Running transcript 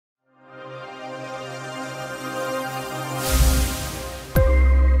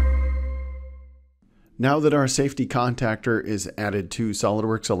Now that our safety contactor is added to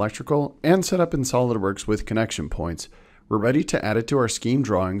SOLIDWORKS Electrical and set up in SOLIDWORKS with connection points, we're ready to add it to our scheme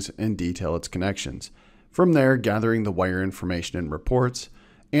drawings and detail its connections. From there, gathering the wire information in reports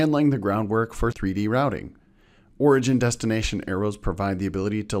and laying the groundwork for 3D routing. Origin destination arrows provide the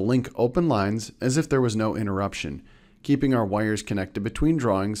ability to link open lines as if there was no interruption, keeping our wires connected between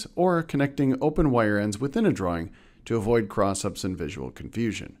drawings or connecting open wire ends within a drawing to avoid cross-ups and visual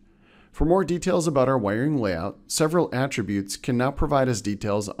confusion. For more details about our wiring layout, several attributes can now provide us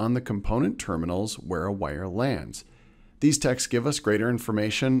details on the component terminals where a wire lands. These texts give us greater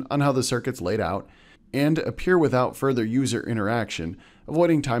information on how the circuit's laid out and appear without further user interaction,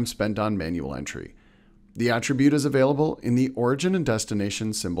 avoiding time spent on manual entry. The attribute is available in the Origin and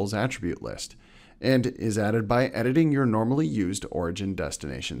Destination Symbols attribute list and is added by editing your normally used origin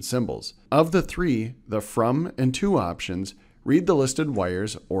destination symbols. Of the three, the From and To options read the listed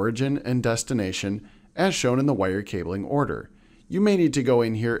wires origin and destination as shown in the wire cabling order. You may need to go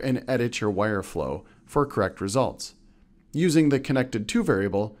in here and edit your wire flow for correct results. Using the Connected To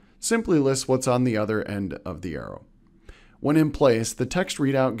variable simply lists what's on the other end of the arrow. When in place, the text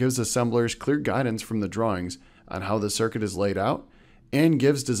readout gives assemblers clear guidance from the drawings on how the circuit is laid out and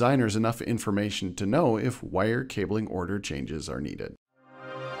gives designers enough information to know if wire cabling order changes are needed.